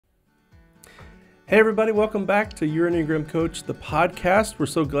Hey everybody, welcome back to Your Enneagram Coach, the podcast. We're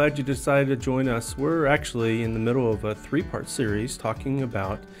so glad you decided to join us. We're actually in the middle of a three-part series talking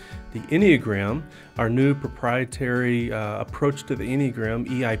about the Enneagram, our new proprietary approach to the Enneagram,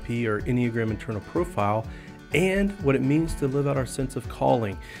 EIP or Enneagram Internal Profile, and what it means to live out our sense of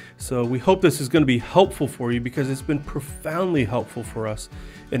calling. So we hope this is going to be helpful for you because it's been profoundly helpful for us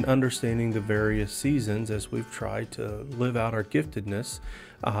in understanding the various seasons as we've tried to live out our giftedness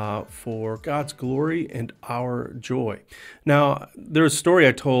for God's glory and our joy. Now, there's a story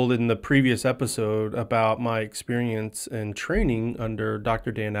I told in the previous episode about my experience and training under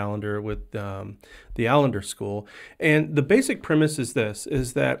Dr. Dan Allender with the Allender School. And the basic premise is this,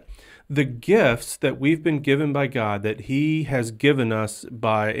 is that the gifts that we've been given by God, that He has given us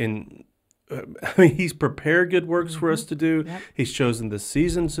He's prepared good works for us to do. Yep. He's chosen the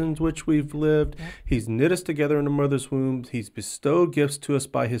seasons in which we've lived. Yep. He's knit us together in the mother's womb. He's bestowed gifts to us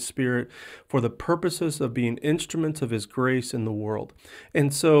by His Spirit for the purposes of being instruments of His grace in the world.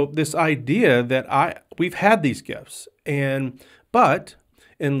 And so this idea that we've had these gifts, but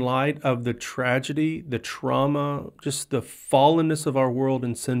in light of the tragedy, the trauma, just the fallenness of our world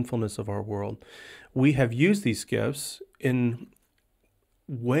and sinfulness of our world, we have used these gifts in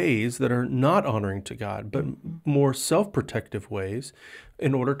ways that are not honoring to God, but more self-protective ways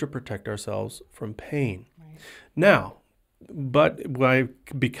in order to protect ourselves from pain. Right. Now,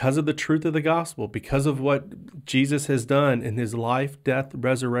 because of the truth of the gospel, because of what Jesus has done in His life, death,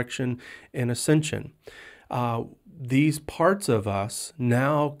 resurrection, and ascension, these parts of us,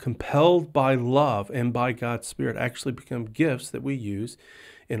 now compelled by love and by God's Spirit, actually become gifts that we use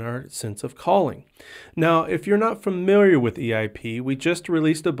in our sense of calling. Now, if you're not familiar with EIP, we just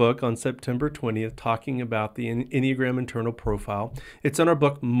released a book on September 20th talking about the Enneagram Internal Profile. It's in our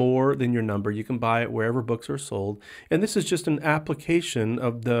book, More Than Your Number. You can buy it wherever books are sold. And this is just an application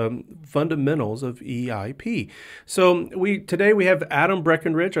of the fundamentals of EIP. So today we have Adam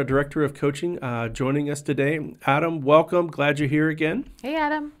Breckenridge, our Director of Coaching, joining us today. Adam, welcome. Glad you're here again. Hey,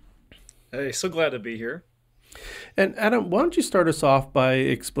 Adam. Hey, so glad to be here. And Adam, why don't you start us off by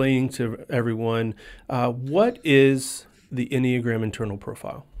explaining to everyone what is the Enneagram Internal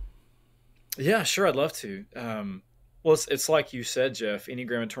Profile? Yeah, sure. I'd love to. Well, it's like you said, Jeff,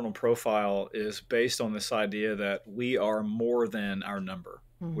 Enneagram Internal Profile is based on this idea that we are more than our number,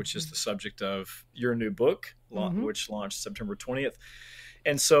 which is the subject of your new book, which launched September 20th.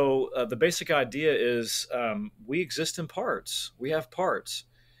 And so the basic idea is we exist in parts. We have parts.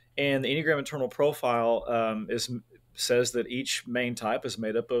 And the Enneagram Internal Profile says that each main type is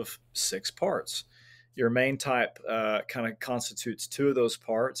made up of 6 parts. Your main type kind of constitutes 2 of those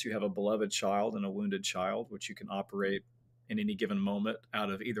parts. You have a beloved child and a wounded child, which you can operate in any given moment out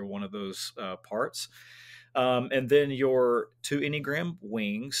of either one of those parts. And then your 2 Enneagram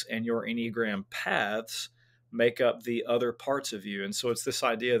wings and your Enneagram paths make up the other parts of you. And so it's this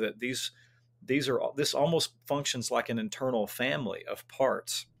idea that this almost functions like an internal family of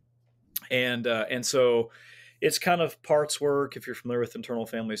parts. And so it's kind of parts work, if you're familiar with internal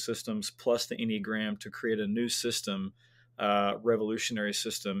family systems, plus the Enneagram to create a new system, revolutionary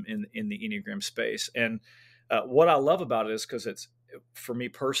system in the Enneagram space. And what I love about it is because for me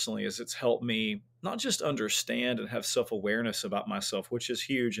personally, it's helped me not just understand and have self-awareness about myself, which is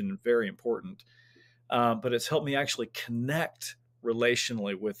huge and very important, but it's helped me actually connect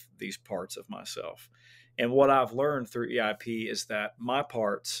relationally with these parts of myself. And what I've learned through EIP is that my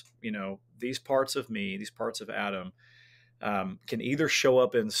parts, these parts of me, these parts of Adam, can either show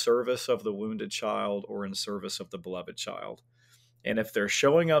up in service of the wounded child or in service of the beloved child. And if they're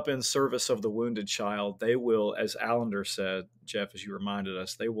showing up in service of the wounded child, they will, as Allender said, Jeff, as you reminded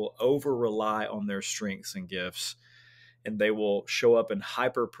us, they will over-rely on their strengths and gifts, and they will show up in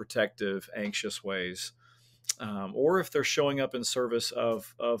hyper-protective, anxious ways. Or if they're showing up in service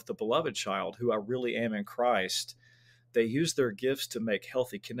of the beloved child, who I really am in Christ, they use their gifts to make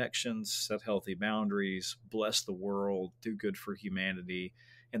healthy connections, set healthy boundaries, bless the world, do good for humanity,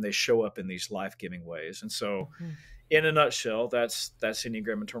 and they show up in these life-giving ways. And so, in a nutshell, that's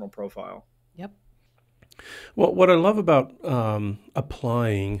Enneagram Internal Profile. Yep. Well, what I love about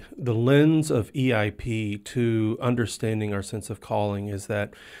applying the lens of EIP to understanding our sense of calling is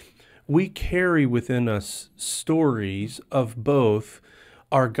that we carry within us stories of both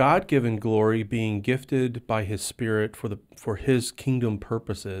our God-given glory being gifted by His Spirit for His kingdom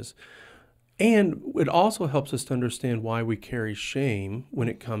purposes, and it also helps us to understand why we carry shame when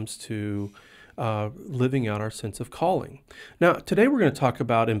it comes to living out our sense of calling. Now, today we're going to talk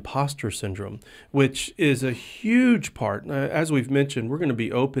about imposter syndrome, which is a huge part. As we've mentioned, we're going to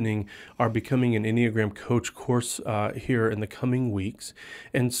be opening our Becoming an Enneagram Coach course here in the coming weeks.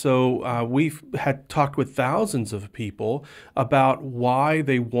 And so we've had talked with thousands of people about why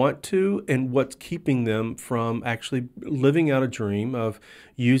they want to and what's keeping them from actually living out a dream of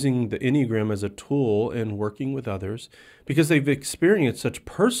using the Enneagram as a tool and working with others, because they've experienced such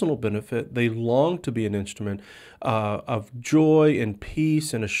personal benefit. They long to be an instrument of joy and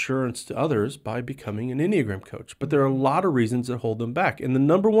peace and assurance to others by becoming an Enneagram coach. But there are a lot of reasons that hold them back. And the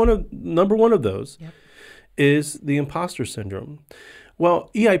number one of those is the imposter syndrome.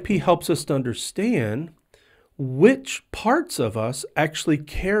 Well, EIP helps us to understand which parts of us actually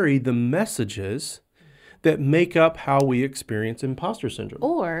carry the messages that make up how we experience imposter syndrome.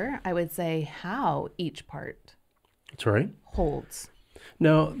 Or I would say how each part That's right. holds.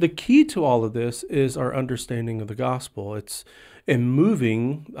 Now, the key to all of this is our understanding of the gospel. It's in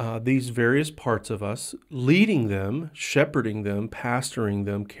moving these various parts of us, leading them, shepherding them, pastoring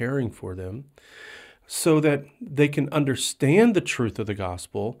them, caring for them, so that they can understand the truth of the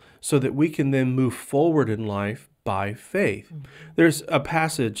gospel, so that we can then move forward in life by faith. Mm-hmm. There's a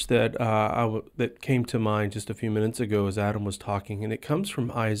passage that that came to mind just a few minutes ago as Adam was talking, and it comes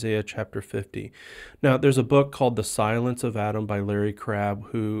from Isaiah chapter 50. Now, there's a book called The Silence of Adam by Larry Crabb,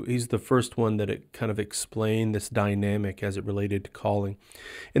 he's the first one that it kind of explained this dynamic as it related to calling.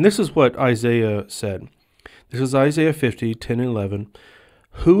 And this is what Isaiah said. This is Isaiah 50, 10 and 11.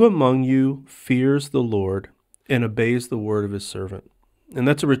 Who among you fears the Lord and obeys the word of his servant? And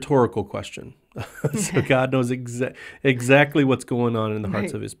that's a rhetorical question. So God knows exactly what's going on in the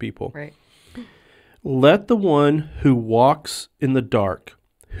hearts of his people. Right. Let the one who walks in the dark,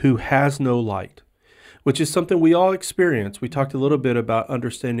 who has no light, which is something we all experience. We talked a little bit about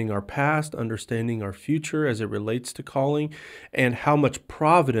understanding our past, understanding our future as it relates to calling, and how much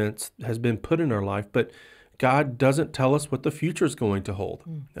providence has been put in our life. But God doesn't tell us what the future is going to hold.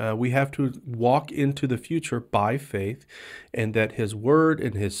 We have to walk into the future by faith, and that his word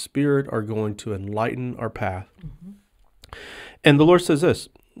and his spirit are going to enlighten our path. Mm-hmm. And the Lord says this,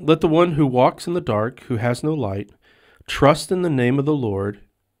 let the one who walks in the dark, who has no light, trust in the name of the Lord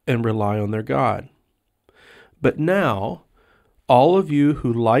and rely on their God. But now, all of you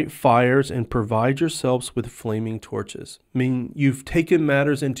who light fires and provide yourselves with flaming torches, I mean, you've taken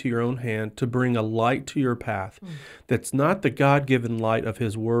matters into your own hand to bring a light to your path that's not the God-given light of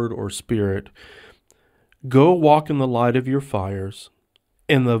his word or spirit. Go walk in the light of your fires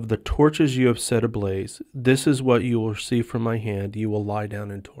and of the torches you have set ablaze. This is what you will receive from my hand. You will lie down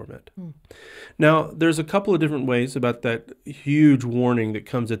in torment. Now, there's a couple of different ways about that huge warning that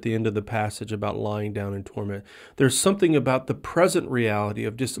comes at the end of the passage about lying down in torment. There's something about the present reality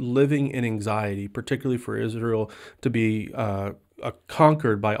of just living in anxiety, particularly for Israel to be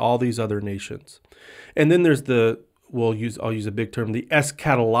conquered by all these other nations. And then there's I'll use a big term, the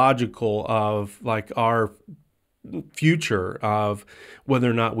eschatological of like our future of whether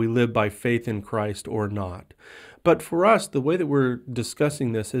or not we live by faith in Christ or not. But for us, the way that we're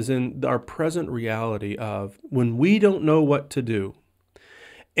discussing this is in our present reality of when we don't know what to do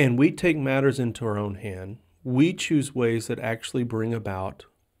and we take matters into our own hand, we choose ways that actually bring about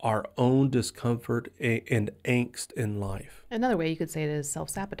our own discomfort and angst in life. Another way you could say it is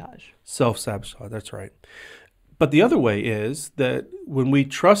self-sabotage. Self-sabotage, that's right. But the other way is that when we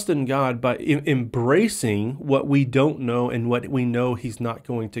trust in God by embracing what we don't know and what we know he's not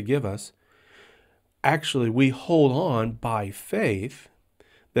going to give us, actually we hold on by faith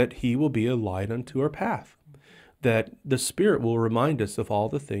that he will be a light unto our path, that the Spirit will remind us of all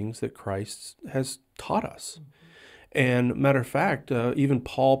the things that Christ has taught us. And matter of fact, even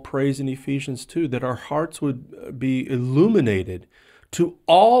Paul prays in Ephesians 2 that our hearts would be illuminated to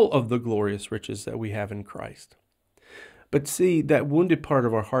all of the glorious riches that we have in Christ. But see, that wounded part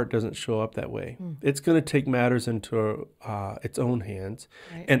of our heart doesn't show up that way. It's going to take matters into its own hands,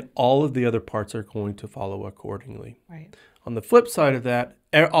 and all of the other parts are going to follow accordingly. Right. On the flip side of that,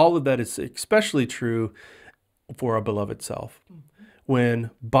 all of that is especially true for our beloved self.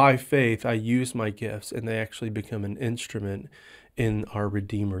 When, by faith, I use my gifts, and they actually become an instrument in our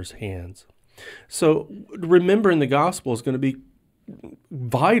Redeemer's hands. So remembering the gospel is going to be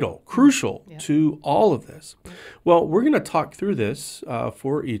vital, crucial to all of this. Well, we're going to talk through this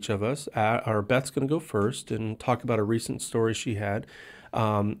for each of us. Our Beth's going to go first and talk about a recent story she had.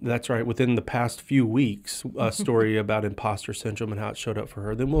 That's right, within the past few weeks, a story about imposter syndrome and how it showed up for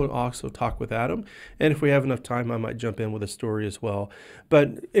her. Then we'll also talk with Adam. And if we have enough time, I might jump in with a story as well.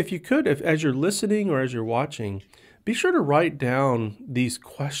 But if you could, as you're listening or as you're watching, be sure to write down these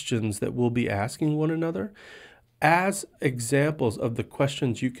questions that we'll be asking one another as examples of the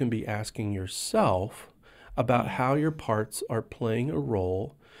questions you can be asking yourself about how your parts are playing a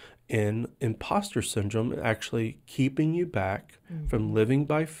role in imposter syndrome, actually keeping you back from living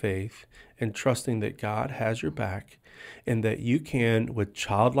by faith and trusting that God has your back, and that you can, with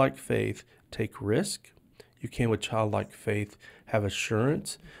childlike faith, take risk. You can, with childlike faith, have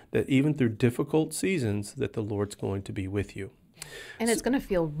assurance that even through difficult seasons, that the Lord's going to be with you. And it's going to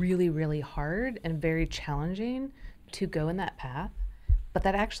feel really, really hard and very challenging to go in that path, but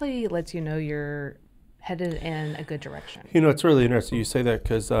that actually lets you know you're headed in a good direction. You know, it's really interesting you say that,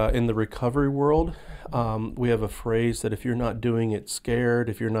 because in the recovery world, we have a phrase that if you're not doing it scared,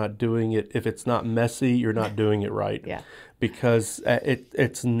 if you're not doing it, if it's not messy, you're not doing it right. Yeah. Because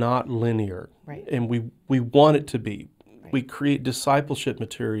it's not linear. Right. And we want it to be. Right. We create discipleship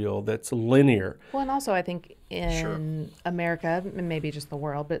material that's linear. Well, and also I think in America, and maybe just the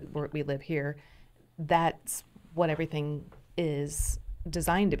world, but we live here, that's what everything is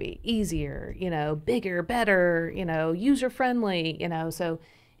designed to be. Easier, bigger, better, user-friendly, so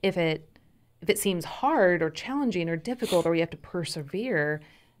if it seems hard or challenging or difficult, or you have to persevere,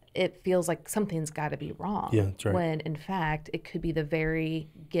 it feels like something's got to be wrong. Yeah, that's right. When in fact, it could be the very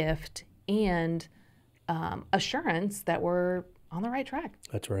gift and assurance that we're on the right track.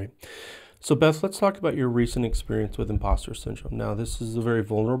 That's right. So Beth, let's talk about your recent experience with imposter syndrome. Now, this is a very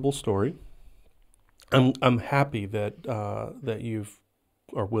vulnerable story. I'm happy that you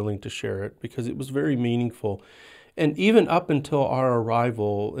are willing to share it, because it was very meaningful. And even up until our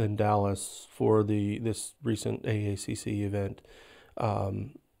arrival in Dallas for this recent AACC event,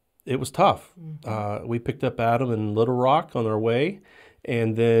 it was tough. We picked up Adam in Little Rock on our way,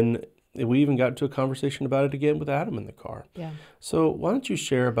 and then we even got into a conversation about it again with Adam in the car. Yeah. So why don't you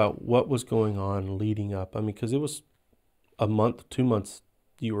share about what was going on leading up? I mean, because it was a month, 2 months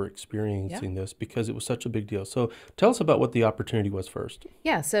you were experiencing this, because it was such a big deal. So tell us about what the opportunity was first.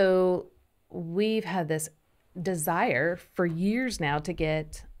 Yeah, so we've had this desire for years now to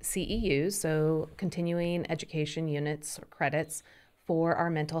get CEUs, so continuing education units or credits, for our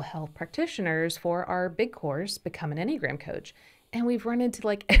mental health practitioners for our big course, Become an Enneagram Coach. And we've run into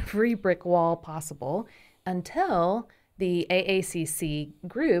like every brick wall possible until the AACC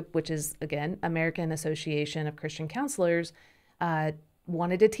group, which is, again, American Association of Christian Counselors,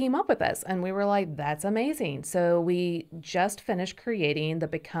 wanted to team up with us. And we were like, that's amazing. So we just finished creating the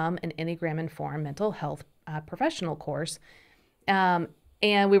Become an Enneagram Informed Mental Health Professional course.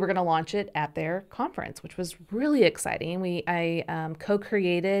 And we were going to launch it at their conference, which was really exciting. I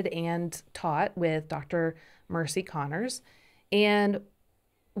co-created and taught with Dr. Mercy Connors, and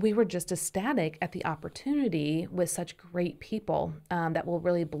we were just ecstatic at the opportunity with such great people that will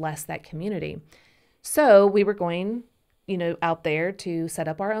really bless that community. So we were going, out there to set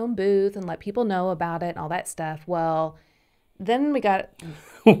up our own booth and let people know about it and all that stuff. Well, then we got...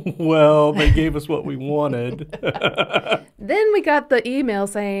 Well, they gave us what we wanted. Then we got the email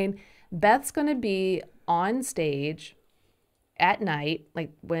saying, Beth's going to be on stage at night,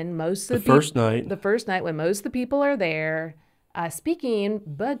 like when most of the first night. The first night when most of the people are there, speaking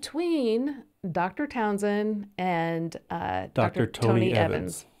between Dr. Townsend and Dr. Tony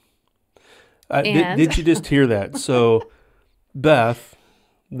Evans. Did you just hear that? So Beth,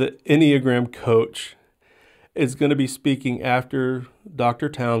 the Enneagram coach, is going to be speaking after Dr.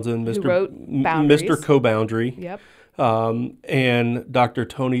 Townsend, Mr. Co-Boundary. Yep. And Dr.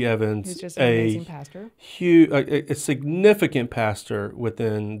 Tony Evans, who's just an amazing pastor. A significant pastor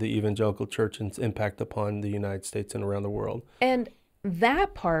within the evangelical church and its impact upon the United States and around the world. And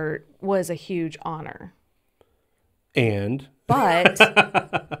that part was a huge honor.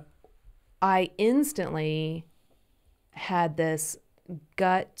 But I instantly had this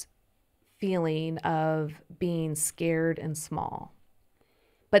gut feeling of being scared and small.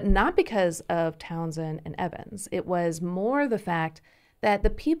 But not because of Townsend and Evans. It was more the fact that the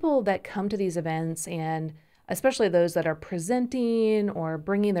people that come to these events, and especially those that are presenting or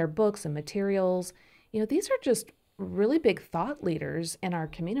bringing their books and materials, these are just really big thought leaders in our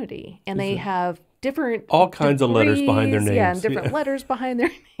community. And they have different all kinds of letters behind their names. Yeah, and different letters behind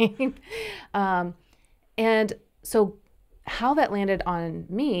their name. And so how that landed on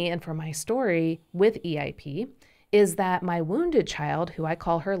me and for my story with EIP is that my wounded child, who I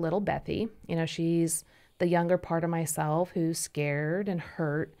call her little Bethy, she's the younger part of myself who's scared and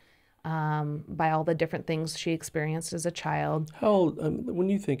hurt by all the different things she experienced as a child. How old, when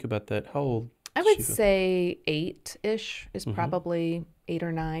you think about that, how old? I would say 8-ish is probably 8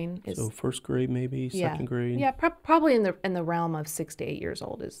 or 9. So first grade, maybe second grade. Yeah, probably in the realm of 6 to 8 years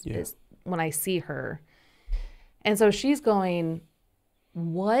old is when I see her. And so she's going,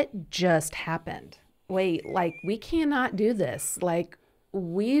 what just happened? Wait, like, we cannot do this. Like,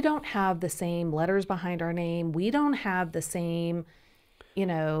 we don't have the same letters behind our name. We don't have the same,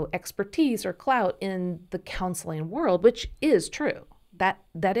 expertise or clout in the counseling world, which is true.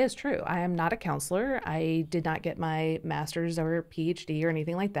 That is true. I am not a counselor. I did not get my master's or PhD or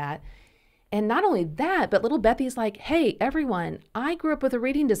anything like that. And not only that, but little Bethy's like, hey, everyone, I grew up with a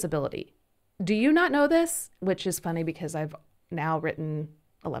reading disability. Do you not know this? Which is funny because I've now written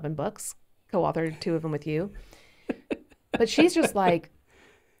 11 books, co-authored 2 of them with you. But she's just like,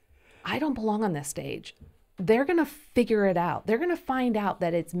 I don't belong on this stage. They're going to figure it out. They're going to find out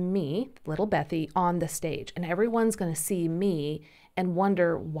that it's me, little Bethy, on the stage. And everyone's going to see me and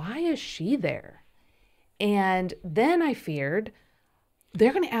wonder, why is she there? And then I feared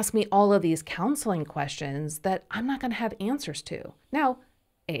they're going to ask me all of these counseling questions that I'm not going to have answers to. Now,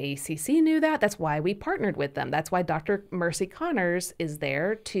 AACC knew that. That's why we partnered with them. That's why Dr. Mercy Connors is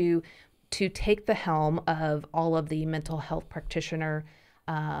there to take the helm of all of the mental health practitioner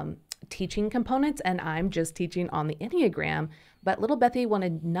teaching components. And I'm just teaching on the Enneagram. But little Bethy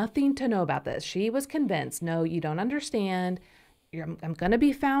wanted nothing to know about this. She was convinced, no, you don't understand. I'm going to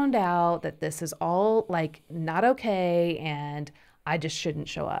be found out that this is all like not okay. And I just shouldn't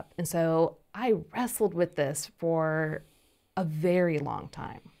show up. And so I wrestled with this for a very long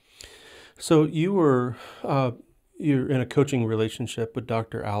time. So you're in a coaching relationship with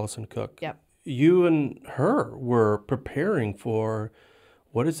Dr. Allison Cook. Yep. You and her were preparing for,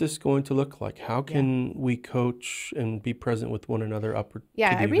 what is this going to look like? How can we coach and be present with one another up to the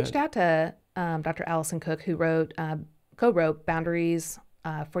I reached event? out to Dr. Allison Cook, who co-wrote Boundaries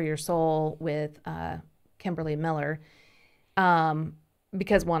for Your Soul with Kimberly Miller.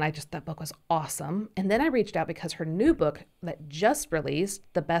 Because one, that book was awesome. And then I reached out because her new book that just released,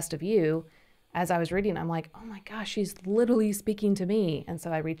 The Best of You, as I was reading, I'm like, oh my gosh, she's literally speaking to me. And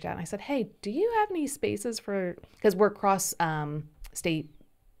so I reached out and I said, hey, do you have any spaces because we're cross state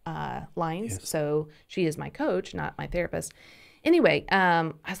lines. Yes. So she is my coach, not my therapist. Anyway,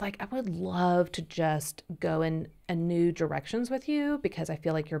 I was like, I would love to just go in new directions with you because I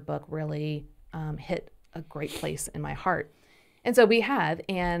feel like your book really hit a great place in my heart. And so we have,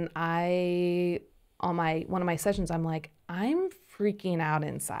 and on one of my sessions, I'm like, I'm freaking out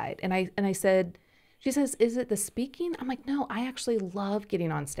inside. And I said, she says, is it the speaking? I'm like, no, I actually love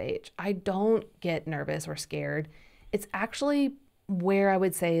getting on stage. I don't get nervous or scared. It's actually where I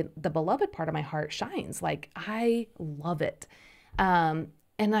would say the beloved part of my heart shines. Like, I love it. And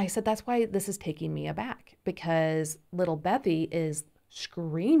I said, that's why this is taking me aback, because little Bethy is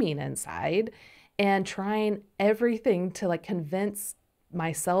screaming inside and trying everything to like convince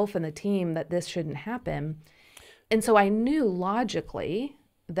myself and the team that this shouldn't happen. And so I knew logically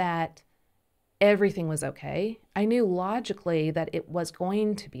that everything was okay. I knew logically that it was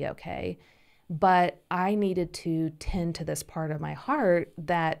going to be okay, but I needed to tend to this part of my heart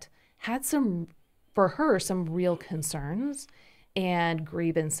that had for her, some real concerns and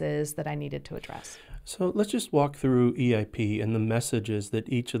grievances that I needed to address. So let's just walk through EIP and the messages that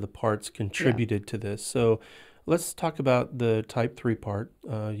each of the parts contributed to this. So let's talk about the type 3 part.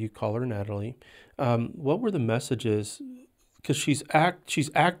 You call her Natalie. What were the messages? Because she's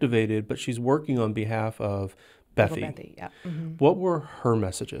activated, but she's working on behalf of Bethy. Bethy, yeah. Mm-hmm. What were her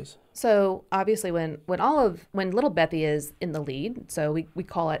messages? So obviously when little Bethy is in the lead, so we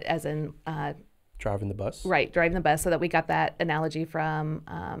call it as in Driving the bus. Right, driving the bus, so that we got that analogy from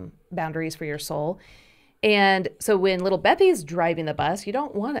Boundaries for Your Soul. And so when little Bethy's driving the bus, you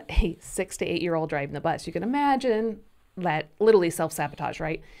don't want a 6 to 8 year old driving the bus. You can imagine that literally self-sabotage,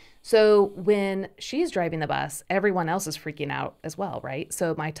 right? So when she's driving the bus, everyone else is freaking out as well, right?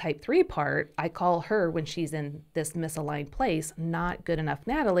 So my type 3 part, I call her when she's in this misaligned place, not good enough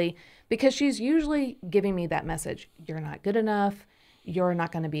Natalie, because she's usually giving me that message. You're not good enough. You're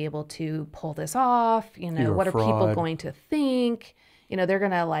not going to be able to pull this off. What are people going to think? They're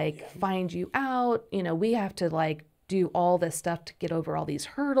going to find you out. We have to do all this stuff to get over all these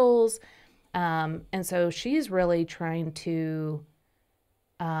hurdles. And so she's really trying to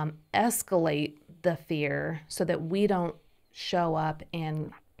escalate the fear so that we don't show up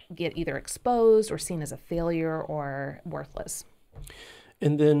and get either exposed or seen as a failure or worthless.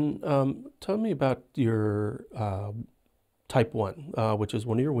 And then tell me about your type 1, which is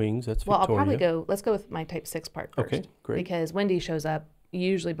one of your wings. That's Victoria. Well, I'll probably let's go with my type 6 part first. Okay, great. Because Wendy shows up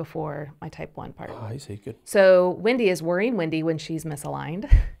usually before my type 1 part. I see, good. So Wendy is worrying Wendy when she's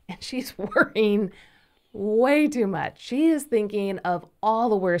misaligned, and she's worrying way too much. She is thinking of all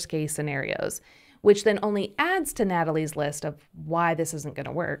the worst case scenarios, which then only adds to Natalie's list of why this isn't going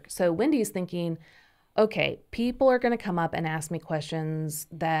to work. So Wendy's thinking, okay, people are going to come up and ask me questions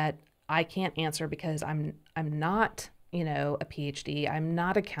that I can't answer because I'm not, you know, a PhD. I'm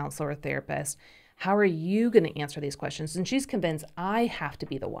not a counselor or therapist. How are you going to answer these questions? And she's convinced I have to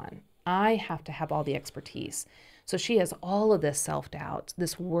be the one. I have to have all the expertise. So she has all of this self-doubt,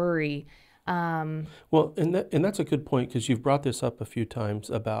 this worry. Well, and that's a good point, because you've brought this up a few times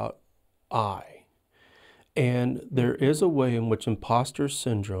about I. And there is a way in which imposter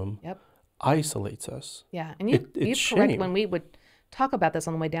syndrome Yep. isolates us. Yeah. And It's you correct shame. when we would talk about this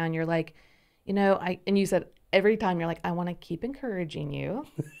on the way down, you're like, you know, and you said every time you're like, I want to keep encouraging you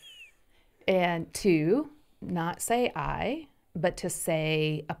and to not say I, but to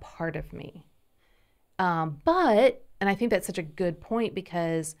say a part of me. And I think that's such a good point,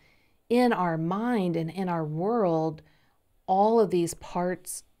 because in our mind and in our world, all of these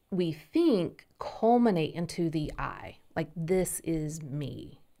parts we think culminate into the I. Like, this is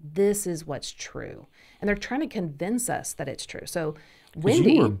me. This is what's true. And they're trying to convince us that it's true. So Because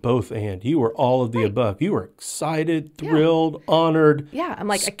Wendy, you were both and. You were all of the Right. above. You were excited, thrilled, honored, yeah, I'm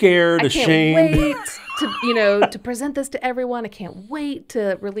like, scared, I can't ashamed. wait to, you know, to present this to everyone. I can't wait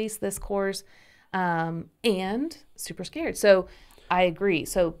to release this course, and super scared. So I agree.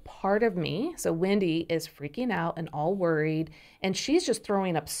 So part of me, so Wendy is freaking out and all worried, and she's just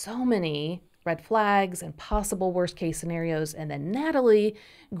throwing up so many red flags and possible worst case scenarios. And then Natalie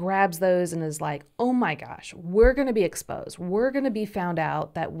grabs those and is like, oh my gosh, we're going to be exposed. We're going to be found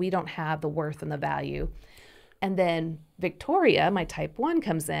out that we don't have the worth and the value. And then Victoria, my type 1,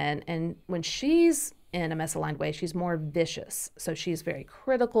 comes in, and when she's in a misaligned way, she's more vicious. So she's very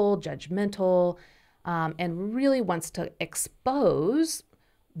critical, judgmental, and really wants to expose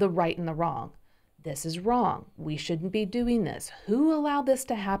the right and the wrong. This is wrong. We shouldn't be doing this. Who allowed this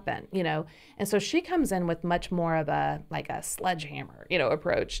to happen? You know, and so she comes in with much more of a sledgehammer, you know,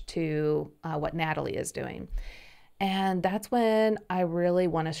 approach to what Natalie is doing. And that's when I really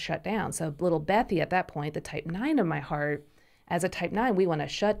want to shut down. So little Bethy at that point, the type 9 of my heart, as a type 9, we want to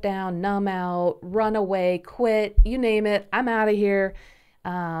shut down, numb out, run away, quit, you name it. I'm out of here.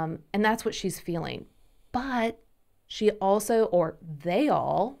 And that's what she's feeling. But she also, or they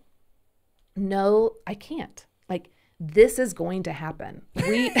all, know I can't. Like, this is going to happen.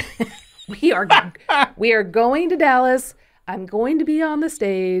 We are going to Dallas. I'm going to be on the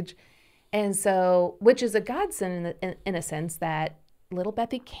stage. And so, which is a godsend in a sense that little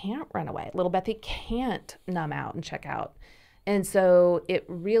Bethy can't run away. Little Bethy can't numb out and check out. And so it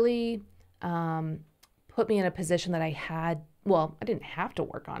really put me in a position that I didn't have to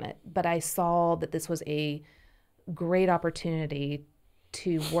work on it, but I saw that this was a great opportunity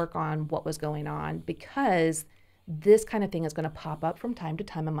to work on what was going on, because this kind of thing is going to pop up from time to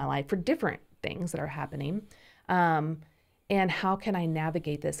time in my life for different things that are happening. And how can I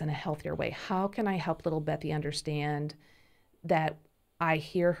navigate this in a healthier way? How can I help little Bethy understand that I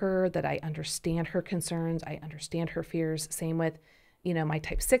hear her, that I understand her concerns, I understand her fears? Same with, you know, my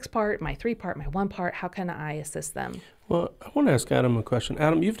type 6 part, my 3 part, my 1 part. How can I assist them? Well, I want to ask Adam a question.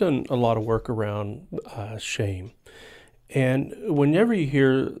 Adam, you've done a lot of work around shame. And whenever you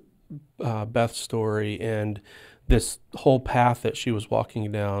hear Beth's story and this whole path that she was walking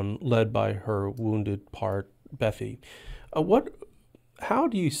down, led by her wounded part, Bethy, how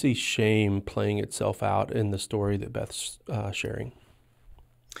do you see shame playing itself out in the story that Beth's sharing?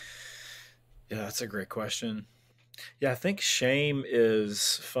 Yeah, that's a great question. Yeah, I think shame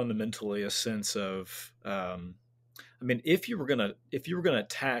is fundamentally a sense of, if you were gonna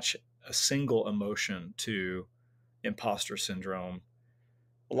attach a single emotion to imposter syndrome,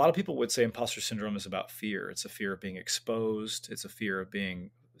 a lot of people would say imposter syndrome is about fear. It's a fear of being exposed. It's a fear of being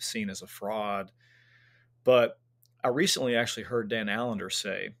seen as a fraud. But I recently actually heard Dan Allender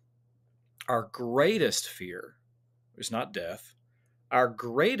say, our greatest fear is not death. Our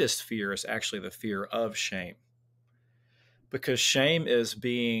greatest fear is actually the fear of shame. Because shame is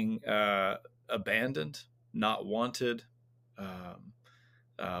being abandoned, not wanted,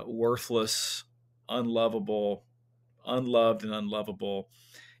 worthless, unlovable, unloved and unlovable.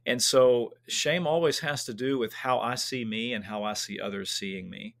 And so shame always has to do with how I see me and how I see others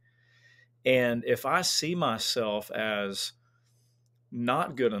seeing me. And if I see myself as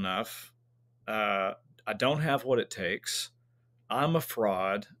not good enough, I don't have what it takes, I'm a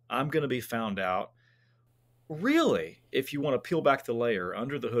fraud, I'm going to be found out. Really, if you want to peel back the layer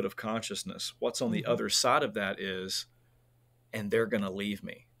under the hood of consciousness, what's on the other side of that is, and they're going to leave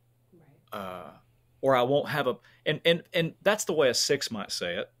me. Right. Or I won't have and that's the way a 6 might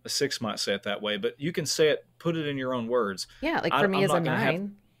say it. A 6 might say it that way, but you can say it, put it in your own words. Yeah, like for me as a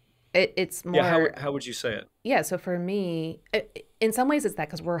 9. It's more. Yeah, how would you say it? Yeah, so for me, in some ways it's that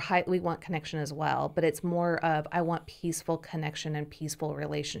because we want connection as well, but it's more of I want peaceful connection and peaceful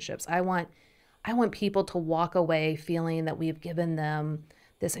relationships. I want people to walk away feeling that we've given them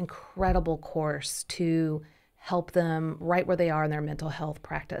this incredible course to help them right where they are in their mental health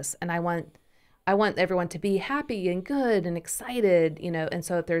practice. And I want everyone to be happy and good and excited, and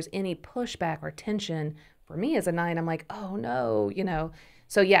so if there's any pushback or tension, for me as a 9, I'm like, oh no.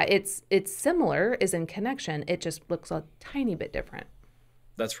 So yeah, it's similar as in connection. It just looks a tiny bit different.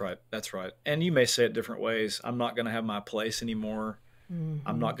 That's right. And you may say it different ways. I'm not going to have my place anymore. Mm-hmm.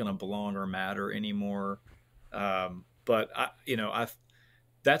 I'm not going to belong or matter anymore. But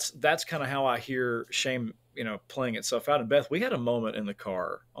that's kind of how I hear shame, playing itself out. And Beth, we had a moment in the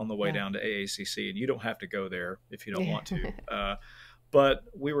car on the way down to AACC, and you don't have to go there if you don't want to. But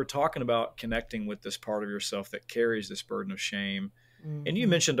we were talking about connecting with this part of yourself that carries this burden of shame. Mm-hmm. And you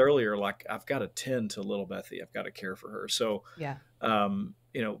mentioned earlier, like, I've got to tend to little Bethy. I've got to care for her. So,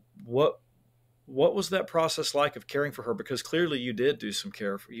 what was that process like of caring for her? Because clearly you did do some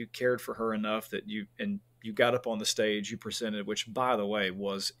care. You cared for her enough that you got up on the stage, you presented, which, by the way,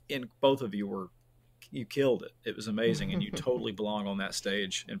 both of you killed it. It was amazing. And you totally belong on that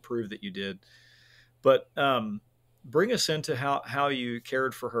stage and proved that you did. But bring us into how you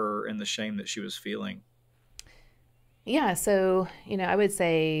cared for her and the shame that she was feeling. Yeah, so, I would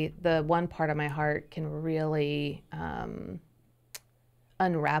say the one part of my heart can really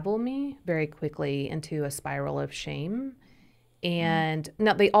unravel me very quickly into a spiral of shame. And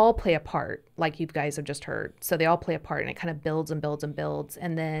now they all play a part, like you guys have just heard. So they all play a part, and it kind of builds and builds and builds.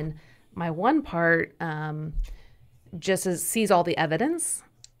 And then my one part sees all the evidence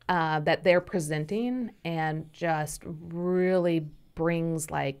that they're presenting and just really brings,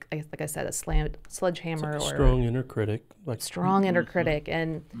 like I said, a sledgehammer, like a strong inner critic. Strong inner critic.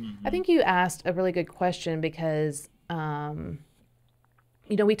 And I think you asked a really good question because,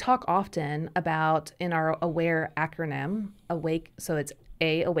 we talk often about in our AWARE acronym, awake. So it's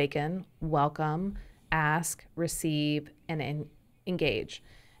A, awaken, welcome, ask, receive, and engage.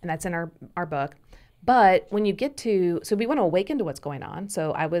 And that's in our book. But when you get so we want to awaken to what's going on.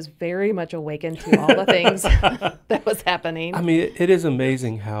 So I was very much awakened to all the things that was happening. I mean, it is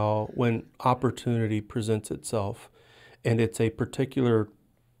amazing how when opportunity presents itself and it's a particular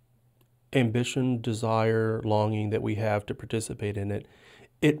ambition, desire, longing that we have to participate in it,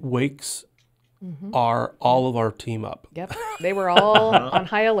 it wakes all of our team up. Yep. They were all on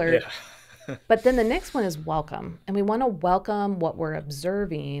high alert. Yeah. But then the next one is welcome. And we want to welcome what we're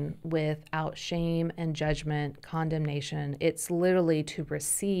observing without shame and judgment, condemnation. It's literally to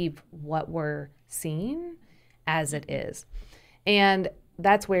receive what we're seeing as it is. And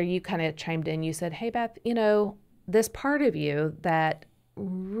that's where you kind of chimed in. You said, hey, Beth, this part of you that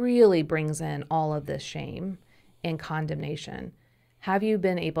really brings in all of this shame and condemnation, have you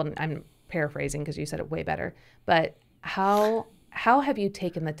been able, I'm paraphrasing because you said it way better, but how have you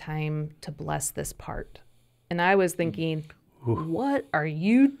taken the time to bless this part? And I was thinking, what are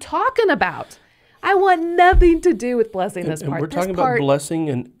you talking about? I want nothing to do with blessing this part. And we're talking about blessing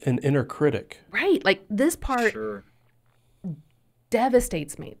an inner critic. Right. Like this part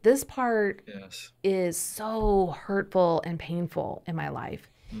devastates me. This part is so hurtful and painful in my life.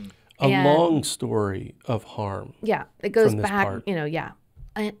 A long story of harm. Yeah. It goes back,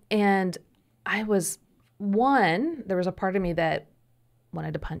 And I was... there was a part of me that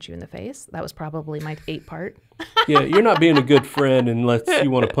wanted to punch you in the face. That was probably my 8 part. Yeah, you're not being a good friend unless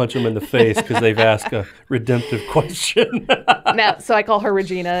you want to punch them in the face because they've asked a redemptive question. Now, so I call her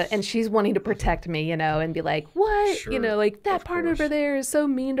Regina, and she's wanting to protect me, and be like, what? Sure, like that part over there is so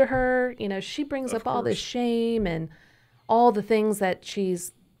mean to her. She brings up all this shame and all the things that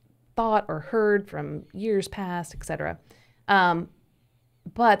she's thought or heard from years past, etc.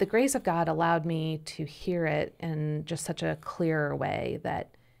 But the grace of God allowed me to hear it in just such a clearer way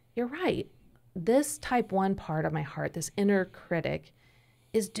that you're right. This type 1 part of my heart, this inner critic,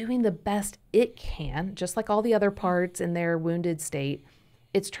 is doing the best it can, just like all the other parts in their wounded state.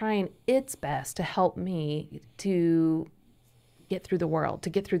 It's trying its best to help me to get through the world, to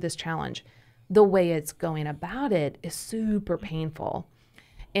get through this challenge. The way it's going about it is super painful.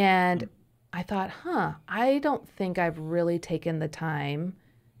 And I thought, I don't think I've really taken the time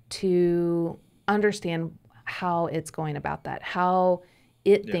to understand how it's going about that, how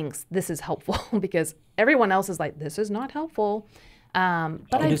it thinks this is helpful, because everyone else is like, this is not helpful.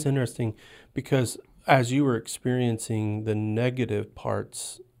 But it is interesting because as you were experiencing the negative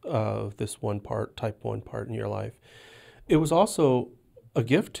parts of this type 1 part in your life, it was also a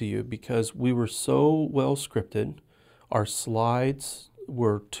gift to you because we were so well scripted. Our slides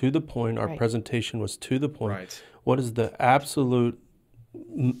were to the point. Our Right. presentation was to the point. Right. What is the absolute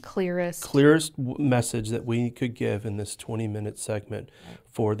Clearest message that we could give in this 20-minute segment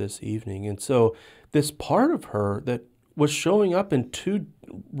for this evening? And so this part of her that was showing up in two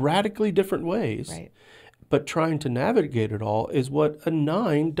radically different ways, Right. but trying to navigate it all is what a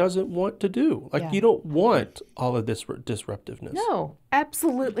 9 doesn't want to do. Like, Yeah. you don't want all of this disruptiveness. No,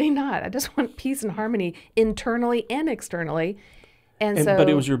 absolutely not. I just want peace and harmony internally and externally. But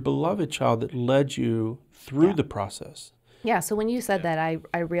it was your beloved child that led you through Yeah. the process. Yeah, so when you said that,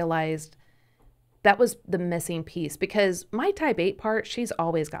 I realized that was the missing piece, because my type 8 part, she's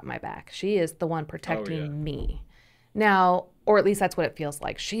always got my back. She is the one protecting me. Now, or at least that's what it feels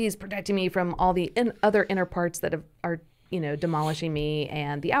like. She's protecting me from all the other inner parts that are demolishing me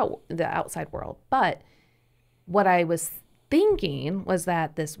and the outside world. But what I was thinking was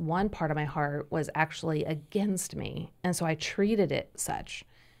that this one part of my heart was actually against me, and so I treated it such.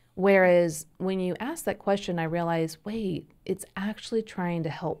 Whereas when you ask that question, I realized, wait, it's actually trying to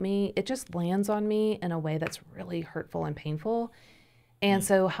help me. It just lands on me in a way that's really hurtful and painful. And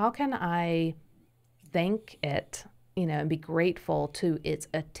so how can I thank it, and be grateful to its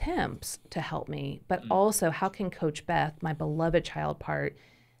attempts to help me? But also, how can Coach Beth, my beloved child part,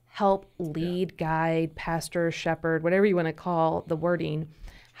 help lead, guide, pastor, shepherd, whatever you want to call the wording?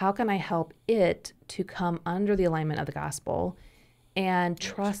 How can I help it to come under the alignment of the gospel and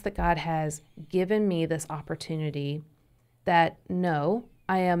trust that God has given me this opportunity, that no,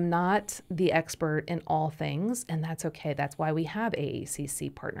 I am not the expert in all things, and that's okay. That's why we have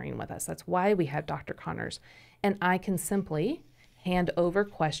AACC partnering with us. That's why we have Dr. Connors. And I can simply hand over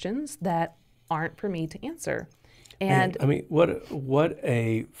questions that aren't for me to answer. And I mean, what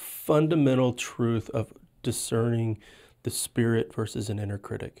a fundamental truth of discerning the spirit versus an inner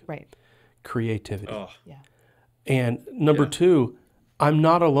critic. right. Creativity. Oh, Yeah. And number two, I'm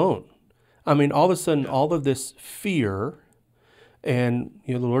not alone. I mean, all of a sudden, all of this fear, and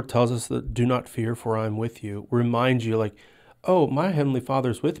the Lord tells us that do not fear, for I am with you, reminds you like, oh, my Heavenly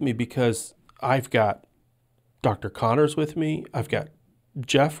Father's with me because I've got Dr. Connors with me. I've got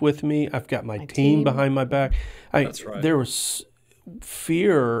Jeff with me. I've got my team behind my back. That's right. There was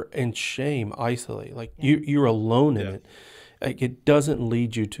fear and shame isolate. Like you're alone in it. Like, it doesn't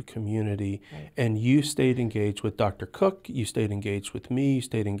lead you to community. Right. And you stayed engaged with Dr. Cook. You stayed engaged with me. You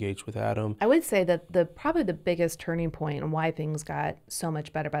stayed engaged with Adam. I would say that probably the biggest turning point and why things got so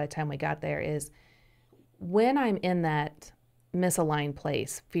much better by the time we got there is when I'm in that misaligned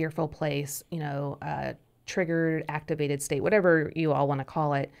place, fearful place, triggered, activated state, whatever you all want to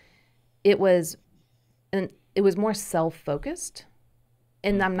call it. It was more self-focused.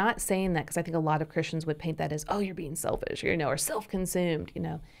 And I'm not saying that because I think a lot of Christians would paint that as, oh, you're being selfish, or self-consumed,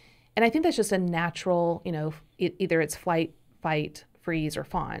 And I think that's just a natural, either it's flight, fight, freeze, or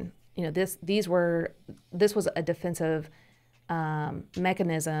fawn. This was a defensive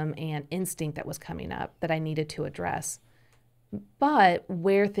mechanism and instinct that was coming up that I needed to address. But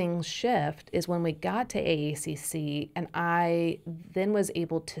where things shift is when we got to AACC, and I then was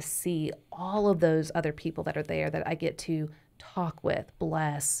able to see all of those other people that are there that I get to talk with,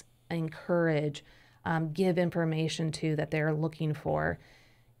 bless, encourage, give information to that they're looking for.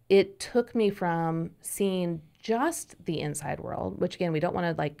 It took me from seeing just the inside world, which again, we don't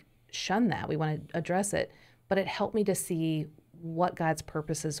want to shun that. We want to address it, but it helped me to see what God's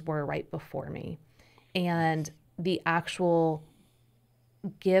purposes were right before me. And the actual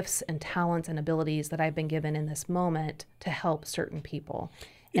gifts and talents and abilities that I've been given in this moment to help certain people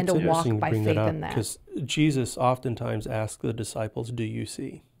and to walk by faith in that. Because Jesus oftentimes asked the disciples, do you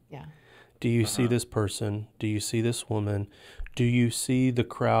see? Yeah. Do you see this person? Do you see this woman? Do you see the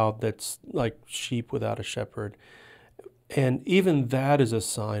crowd that's like sheep without a shepherd? And even that is a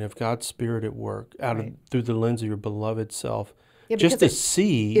sign of God's Spirit at work through the lens of your beloved self. Yeah, just to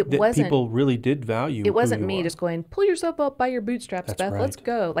see that people really did value. It wasn't who you me are. just going, pull yourself up by your bootstraps, That's Beth. right. Let's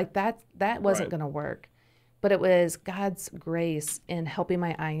go. That wasn't going to work. But it was God's grace in helping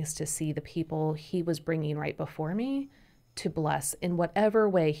my eyes to see the people He was bringing right before me to bless in whatever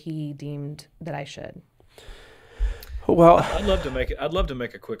way He deemed that I should. Well, I'd love to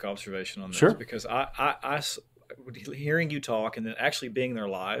make a quick observation on this because I hearing you talk and then actually being there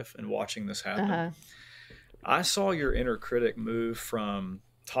live and watching this happen. I saw your inner critic move from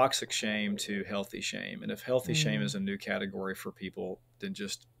toxic shame to healthy shame. And if healthy shame is a new category for people, then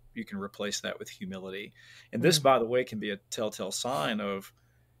just you can replace that with humility. And this, by the way, can be a telltale sign of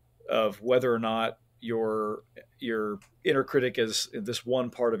whether or not your inner critic is this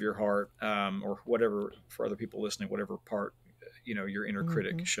one part of your heart, or whatever, for other people listening, whatever part, your inner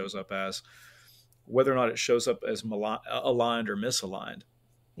critic shows up as. whether or not it shows up as aligned or misaligned.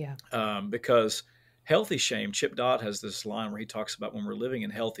 Yeah. Because healthy shame, Chip Dodd has this line where he talks about when we're living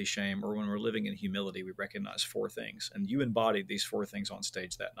in healthy shame or when we're living in humility, we recognize 4 things. And you embodied these 4 things on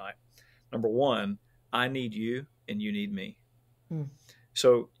stage that night. Number 1, I need you and you need me.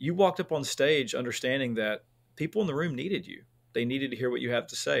 So you walked up on stage understanding that people in the room needed you. They needed to hear what you have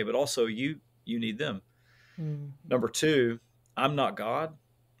to say, but also you need them. Number 2, I'm not God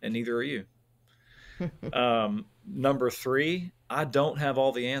and neither are you. Number 3, I don't have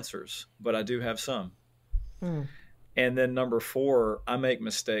all the answers, but I do have some. And then number 4, I make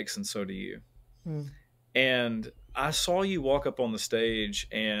mistakes and so do you. And I saw you walk up on the stage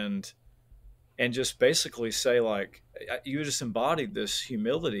and just basically say, like, you just embodied this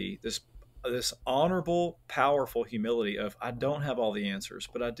humility, this honorable, powerful humility of, I don't have all the answers,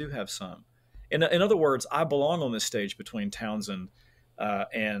 but I do have some. In other words, I belong on this stage between Townsend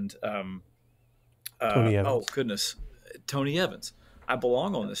and Tony Evans. Oh goodness, Tony Evans. I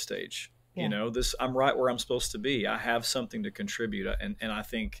belong on this stage. Yeah. You know, I'm right where I'm supposed to be. I have something to contribute, and I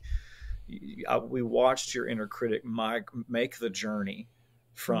think we watched your inner critic make the journey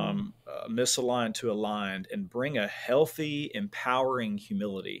from misaligned to aligned and bring a healthy, empowering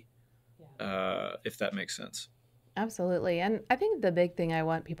humility, if that makes sense. Absolutely. And I think the big thing I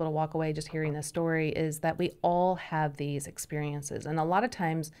want people to walk away just hearing this story is that we all have these experiences. And a lot of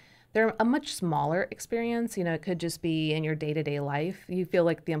times they're a much smaller experience. You know, it could just be in your day-to-day life. You feel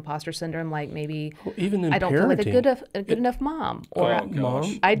like the imposter syndrome, like maybe even in I don't parenting. feel like a good enough mom. Or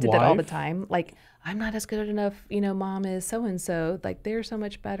mom, I did that all the wife. time. Like, I'm not as good enough, you know, mom is so-and-so. Like, they're so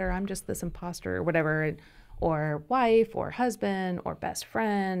much better. I'm just this imposter or whatever. Or wife or husband or best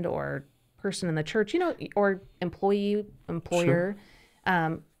friend or person in the church, you know, or employer. Sure.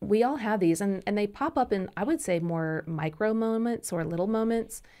 We all have these and they pop up in, I would say, more micro moments or little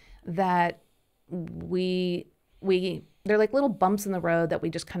moments that they're like little bumps in the road that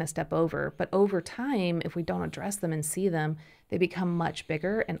we just kind of step over. But over time, if we don't address them and see them, they become much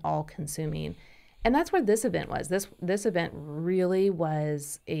bigger and all consuming. And that's where this event was. This event really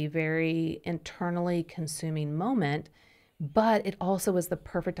was a very internally consuming moment, but it also was the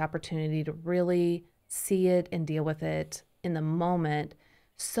perfect opportunity to really see it and deal with it in the moment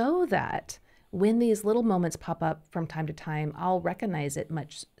so that when these little moments pop up from time to time, I'll recognize it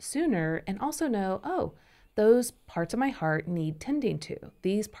much sooner and also know, oh, those parts of my heart need tending to.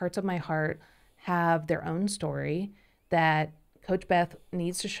 These parts of my heart have their own story that Coach Beth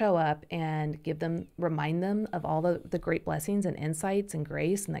needs to show up and remind them of all the great blessings and insights and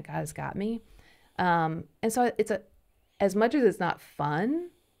grace and that God has got me. And so as much as it's not fun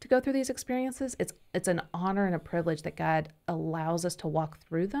to go through these experiences, it's an honor and a privilege that God allows us to walk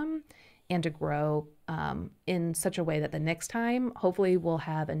through them and to grow in such a way that the next time, hopefully we'll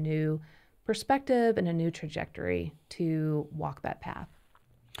have a new perspective and a new trajectory to walk that path.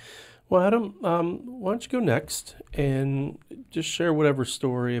 Well, Adam, why don't you go next and just share whatever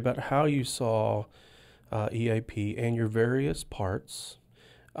story about how you saw EAP and your various parts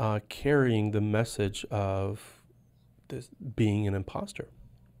carrying the message of this being an imposter.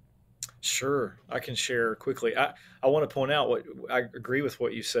 Sure, I can share quickly. I want to point out I agree with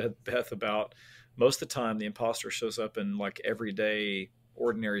what you said, Beth, about most of the time the imposter shows up in like everyday,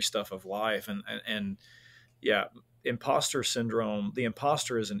 ordinary stuff of life, and yeah, imposter syndrome. The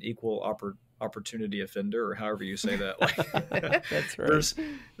imposter is an equal opportunity offender, or however you say that. Like, that's right.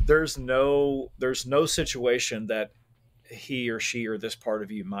 There's no situation that he or she or this part of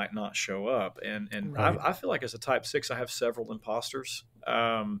you might not show up, and right. I feel like as a type 6, I have several imposters.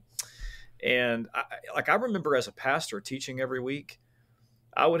 And I remember as a pastor teaching every week,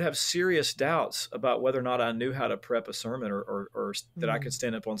 I would have serious doubts about whether or not I knew how to prep a sermon or that I could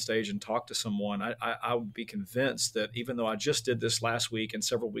stand up on stage and talk to someone. I would be convinced that even though I just did this last week and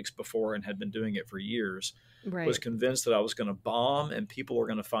several weeks before and had been doing it for years, right. was convinced that I was going to bomb and people were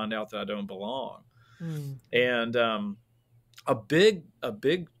going to find out that I don't belong. And a big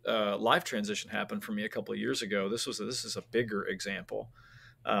life transition happened for me a couple of years ago. This is a bigger example.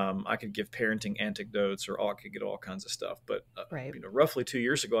 I could give parenting anecdotes, or I could get all kinds of stuff. But right. Roughly 2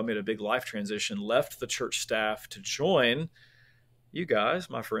 years ago, I made a big life transition, left the church staff to join you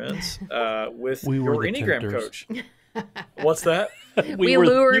guys, my friends, with your Enneagram coach. What's that? We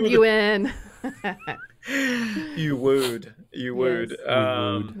lured you in. You wooed. Yes.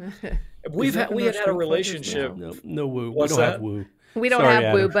 We had a relationship. No woo. What's we don't that? have woo. We don't Sorry,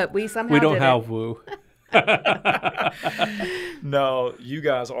 have woo, Adam. but we somehow we don't did have it. woo. No, you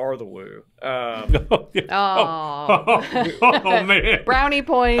guys are the woo. Oh, man. Brownie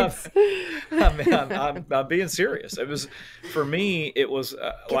points. I'm being serious. It was, for me, it was Give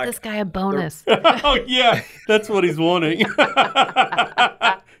like this guy a bonus. Oh, yeah. That's what he's wanting. You're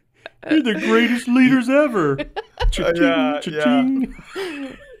the greatest leaders ever. Cha-ching, cha-ching.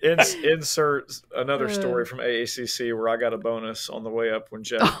 Insert another story from AACC where I got a bonus on the way up when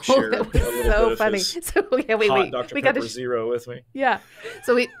Jeff shared that a was little so bit funny. of his So yeah, hot Dr. we got Pepper to Zero with me. yeah.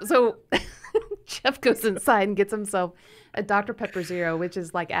 So Jeff goes inside and gets himself a Dr. Pepper Zero, which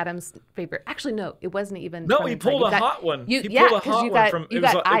is like Adam's favorite. Actually, no, it wasn't even. No, he pulled a hot one. He pulled a hot you one got from. you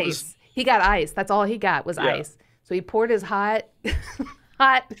got ice. He got ice. That's all he got was Yeah. ice. So he poured his hot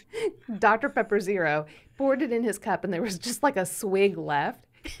hot Dr. Pepper Zero, poured it in his cup, and there was just like a swig left.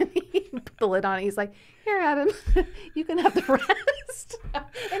 And he put the lid on it. He's like, "Here, Adam, you can have the rest." And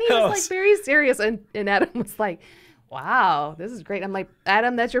he was like very serious. And Adam was like, "Wow, this is great." I'm like,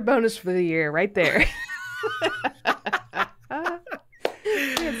 "Adam, that's your bonus for the year right there."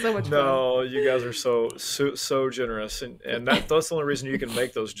 We had so much fun. No, you guys are so generous, and that's the only reason you can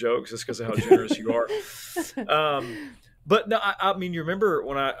make those jokes is because of how generous you are. But no, I mean, you remember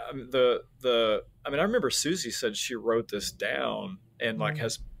when I remember Susie said she wrote this down and like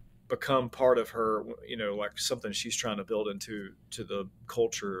has become part of her, like something she's trying to build into the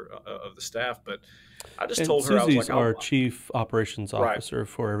culture of the staff. But I just told her, Susie's I was like, our chief operations Right. officer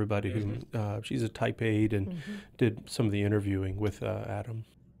for everybody who she's a type 8 and did some of the interviewing with Adam.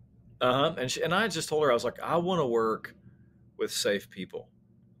 And I just told her, I was like, I want to work with safe people,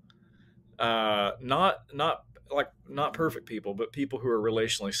 not perfect people, but people who are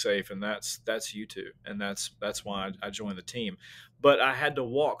relationally safe, and that's you two, and that's why I joined the team. But I had to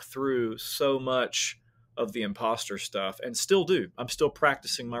walk through so much of the imposter stuff, and still do. I'm still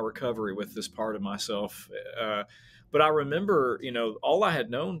practicing my recovery with this part of myself. But I remember, all I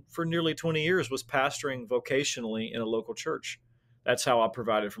had known for nearly 20 years was pastoring vocationally in a local church. That's how I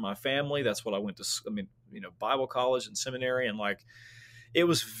provided for my family. That's what I went to, Bible college and seminary, and like. It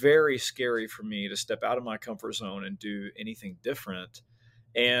was very scary for me to step out of my comfort zone and do anything different.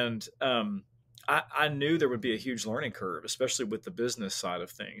 And I knew there would be a huge learning curve, especially with the business side of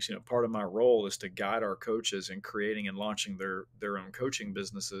things. Part of my role is to guide our coaches in creating and launching their own coaching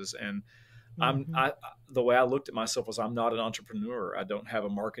businesses. And the way I looked at myself was, I'm not an entrepreneur. I don't have a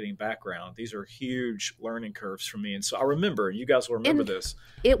marketing background. These are huge learning curves for me. And so I remember, and you guys will remember this.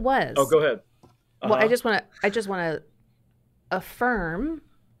 It was. Oh, go ahead. Well, I just want to affirm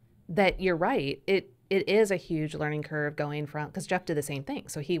that you're right. It is a huge learning curve going from, because Jeff did the same thing.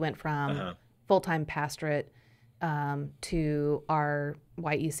 So he went from full-time pastorate to our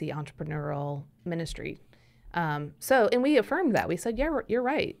YEC entrepreneurial ministry. And we affirmed that. We said, yeah, you're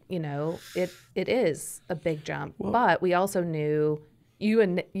right. It is a big jump. Well, but we also knew you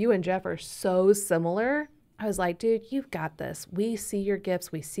and Jeff are so similar. I was like, dude, you've got this. We see your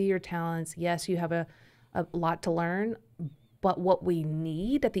gifts. We see your talents. Yes, you have a lot to learn. But what we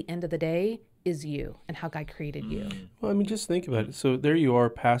need at the end of the day is you and how God created you. Well, I mean, just think about it. So there you are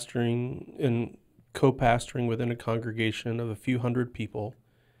pastoring and co-pastoring within a congregation of a few hundred people.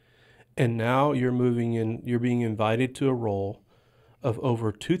 And now you're being invited to a role of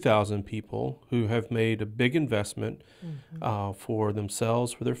over 2,000 people who have made a big investment for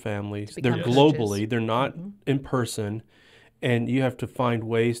themselves, for their families. They're globally. They're not in person. And you have to find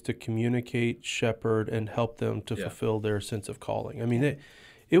ways to communicate, shepherd, and help them to fulfill their sense of calling. I mean,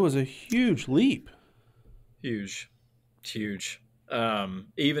 it was a huge leap. Huge.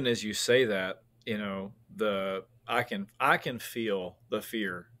 Even as you say that, I can feel the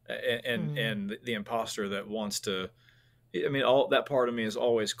fear and the imposter that wants to. I mean, all that part of me is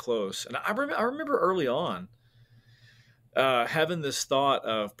always close. And I remember early on. Having this part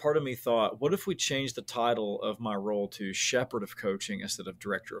of me thought, what if we changed the title of my role to Shepherd of Coaching instead of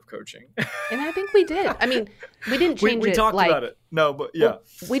Director of Coaching? And I think we did. I mean, we didn't change it. We talked about it. No, but yeah. Well,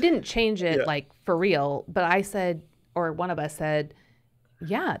 we didn't change it like for real, but I said, or one of us said,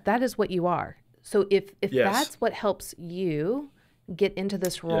 yeah, that is what you are. So if that's what helps you get into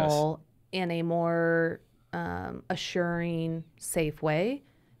this role in a more assuring, safe way,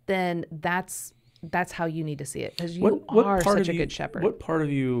 then that's how you need to see it, because you are such a good shepherd. What part of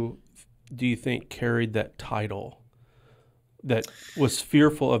you do you think carried that title, that was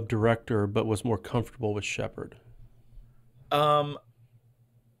fearful of director but was more comfortable with shepherd? My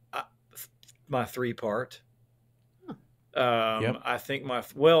 3-part. I think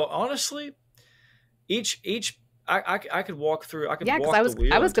honestly, each I could walk through. I could walk the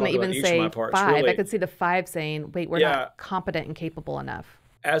wheel. I was going to even say 5. Really. I could see the 5 saying, "Wait, we're not competent and capable enough."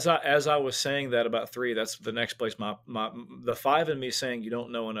 As I was saying that about 3, that's the next place. The 5 in me saying you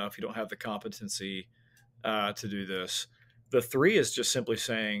don't know enough, you don't have the competency to do this. The 3 is just simply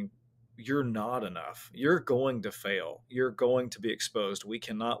saying you're not enough. You're going to fail. You're going to be exposed. We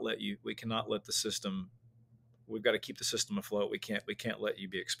cannot let the system. We've got to keep the system afloat. We can't let you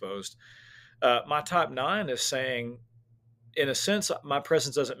be exposed. My type 9 is saying, in a sense, my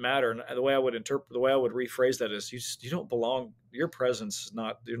presence doesn't matter. And the way I would rephrase that is, you don't belong. Your presence is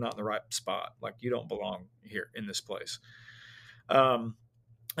not. You're not in the right spot. Like, you don't belong here in this place. And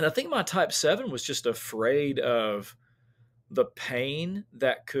I think my type 7 was just afraid of the pain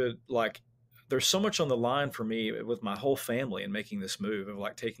that could, like, there's so much on the line for me with my whole family and making this move of,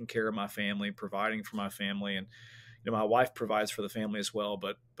 like, taking care of my family, providing for my family. And, my wife provides for the family as well,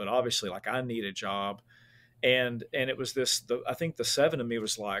 but obviously, like, I need a job. And it was I think the 7 in me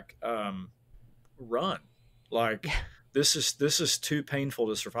was like, run. Like, this is too painful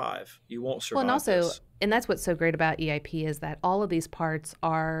to survive. You won't survive. Well, and also, this. And that's what's so great about EIP is that all of these parts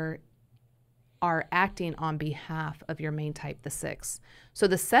are acting on behalf of your main type, the 6. So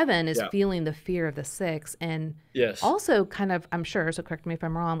the 7 is feeling the fear of the 6, and also kind of, I'm sure, so correct me if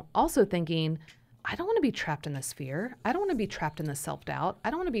I'm wrong, also thinking, I don't want to be trapped in this fear. I don't want to be trapped in this self-doubt. I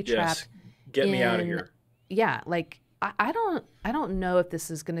don't want to be trapped. Get me out of here. Yeah, like I don't know if this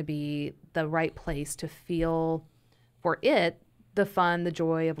is going to be the right place to feel for it the fun, the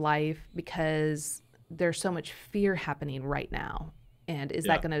joy of life, because there's so much fear happening right now. And is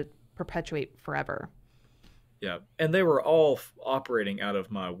that going to perpetuate forever? Yeah. And they were all operating out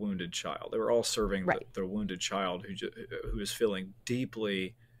of my wounded child. They were all serving the wounded child who is feeling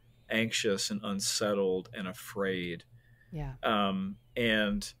deeply anxious and unsettled and afraid. Yeah.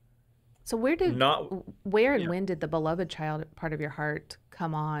 And so when did the beloved child part of your heart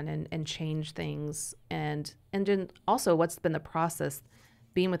come on and change things? And then also, what's been the process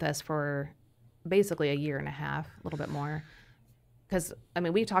being with us for basically a year and a half, a little bit more? Because, I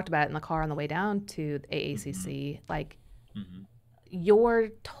mean, we talked about it in the car on the way down to AACC. Like, you're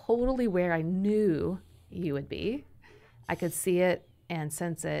totally where I knew you would be. I could see it and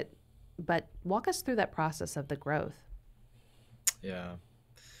sense it. But walk us through that process of the growth. Yeah.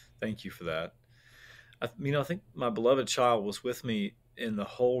 Thank you for that. I think my beloved child was with me in the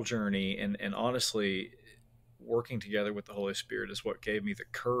whole journey, and honestly, working together with the Holy Spirit is what gave me the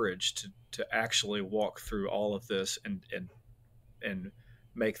courage to actually walk through all of this and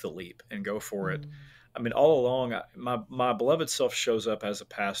make the leap and go for it. I mean, all along, my beloved self shows up as a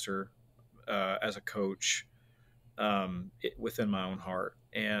pastor, as a coach, within my own heart.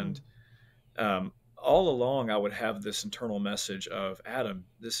 And all along, I would have this internal message of, Adam,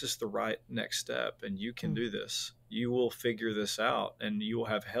 this is the right next step, and you can do this. You will figure this out, and you will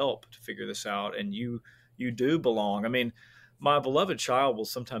have help to figure this out, and you do belong. I mean, my beloved child will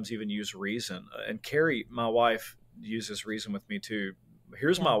sometimes even use reason, and Carrie, my wife, uses reason with me too.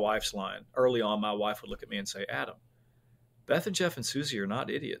 Here's my wife's line. Early on, my wife would look at me and say, Adam, Beth and Jeff and Susie are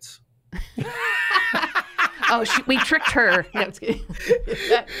not idiots. Oh, we tricked her. No, it's kidding.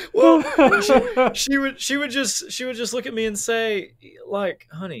 Well, she would just look at me and say, like,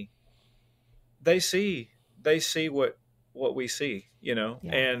 honey, they see what we see,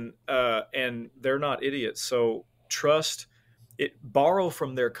 and they're not idiots. So trust it. Borrow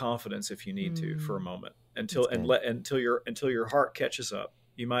from their confidence if you need to for a moment until your heart catches up.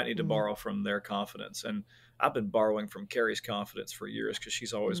 You might need to borrow from their confidence. And I've been borrowing from Carrie's confidence for years because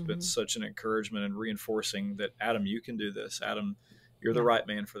she's always been such an encouragement and reinforcing that, Adam, you can do this. Adam, you're the right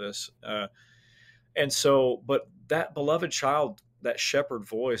man for this. And so, but that beloved child, that shepherd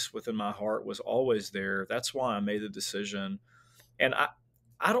voice within my heart was always there. That's why I made the decision. And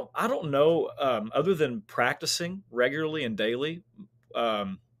I don't know, other than practicing regularly and daily,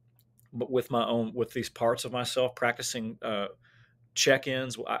 but with these parts of myself, practicing,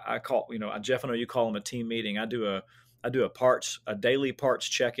 check-ins. I call, Jeff, I know you call them a team meeting. I do a daily parts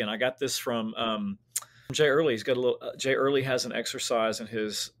check-in. I got this from Jay Early. Jay Early has an exercise in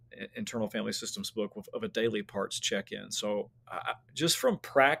his internal family systems book of a daily parts check-in. So just from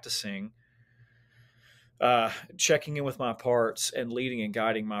practicing, checking in with my parts and leading and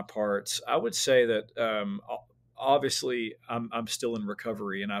guiding my parts, I would say that, obviously I'm still in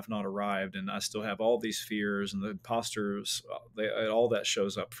recovery and I've not arrived, and I still have all these fears and the imposters, all that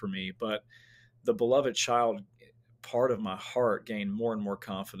shows up for me. But the beloved child part of my heart gained more and more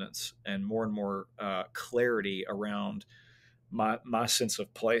confidence and more clarity around my sense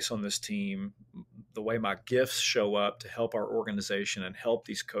of place on this team, the way my gifts show up to help our organization and help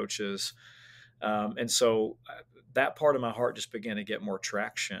these coaches. And so that part of my heart just began to get more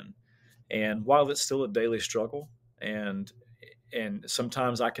traction. And while it's still a daily struggle, and and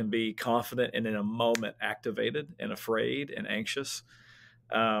sometimes I can be confident and in a moment activated and afraid and anxious.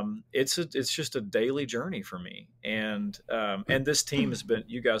 It's just a daily journey for me. And this team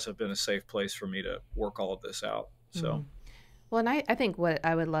you guys have been a safe place for me to work all of this out. So. Well, and I think what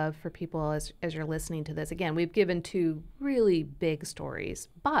I would love for people as you're listening to this, again, we've given 2 really big stories,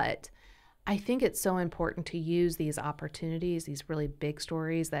 but I think it's so important to use these opportunities, these really big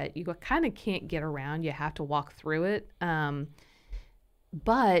stories that you kind of can't get around. You have to walk through it.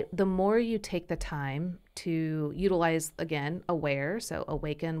 But the more you take the time to utilize, again, aware, so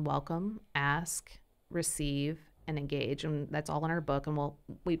awaken, welcome, ask, receive, and engage. And that's all in our book. And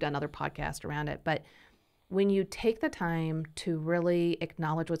we've done other podcasts around it. But when you take the time to really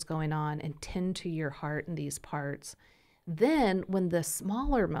acknowledge what's going on and tend to your heart in these parts, then when the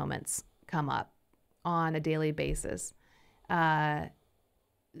smaller moments come up on a daily basis,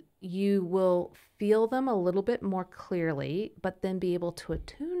 you will feel them a little bit more clearly, but then be able to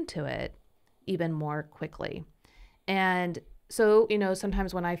attune to it even more quickly. And so,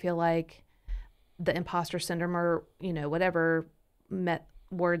 sometimes when I feel like the imposter syndrome or, whatever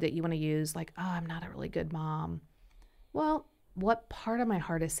word that you want to use, like, oh, I'm not a really good mom. Well, what part of my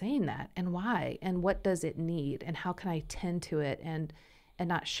heart is saying that, and why, and what does it need, and how can I tend to it and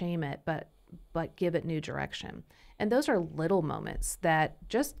not shame it, but give it new direction? And those are little moments that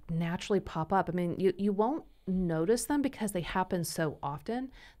just naturally pop up. I mean, you won't notice them because they happen so often.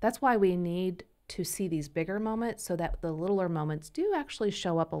 That's why we need to see these bigger moments so that the littler moments do actually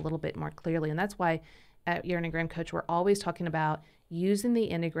show up a little bit more clearly. And that's why at Your Enneagram Coach, we're always talking about using the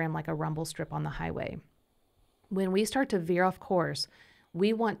Enneagram like a rumble strip on the highway. When we start to veer off course,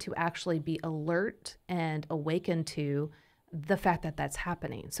 we want to actually be alert and awakened to the fact that that's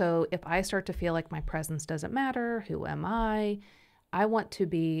happening. So if I start to feel like my presence doesn't matter, who am I? I want to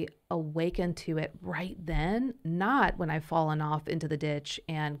be awakened to it right then, not when I've fallen off into the ditch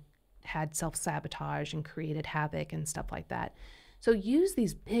and had self-sabotage and created havoc and stuff like that. So use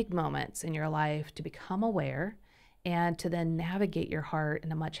these big moments in your life to become aware and to then navigate your heart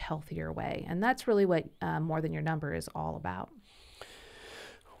in a much healthier way. And that's really what More Than Your Number is all about.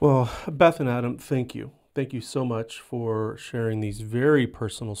 Well, Beth and Adam, thank you. Thank you so much for sharing these very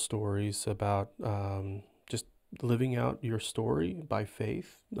personal stories about just living out your story by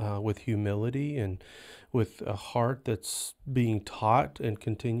faith, with humility and with a heart that's being taught and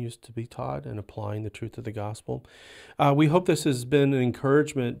continues to be taught and applying the truth of the gospel. We hope this has been an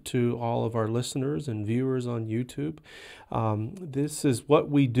encouragement to all of our listeners and viewers on YouTube. This is what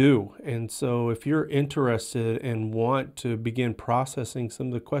we do. And so if you're interested and want to begin processing some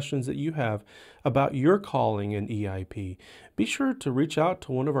of the questions that you have about your calling in EIP, be sure to reach out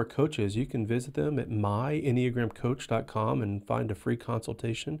to one of our coaches. You can visit them at myenneagramcoach.com and find a free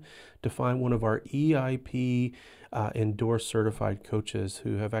consultation to find one of our EIP endorsed certified coaches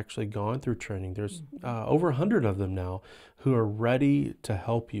who have actually gone through training. There's over 100 of them now who are ready to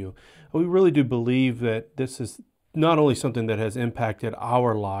help you. We really do believe that this is not only something that has impacted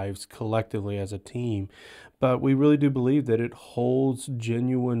our lives collectively as a team, but we really do believe that it holds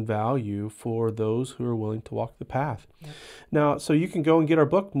genuine value for those who are willing to walk the path. Yep. Now, so you can go and get our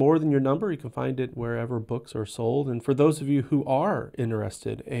book, More Than Your Number. You can find it wherever books are sold. And for those of you who are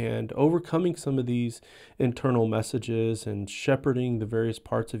interested and overcoming some of these internal messages and shepherding the various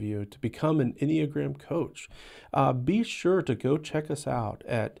parts of you to become an Enneagram coach, be sure to go check us out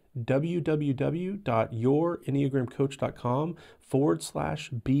at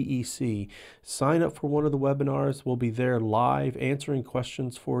www.yourenneagramcoach.com/BEC. Sign up for one of the webinars. We'll be there live answering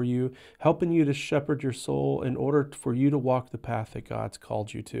questions for you, helping you to shepherd your soul in order for you to walk the path that God's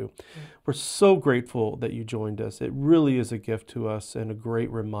called you to. We're so grateful that you joined us. It really is a gift to us and a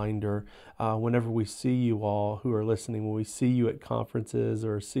great reminder whenever we see you all who are listening, when we see you at conferences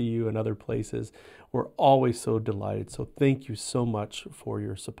or see you in other places. We're always so delighted. So thank you so much for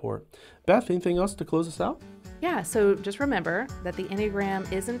your support. Beth, anything else to close us out? Yeah, so just remember that the Enneagram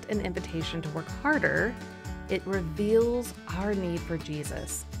isn't an invitation to work harder. It reveals our need for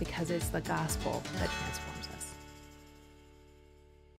Jesus because it's the gospel that transforms.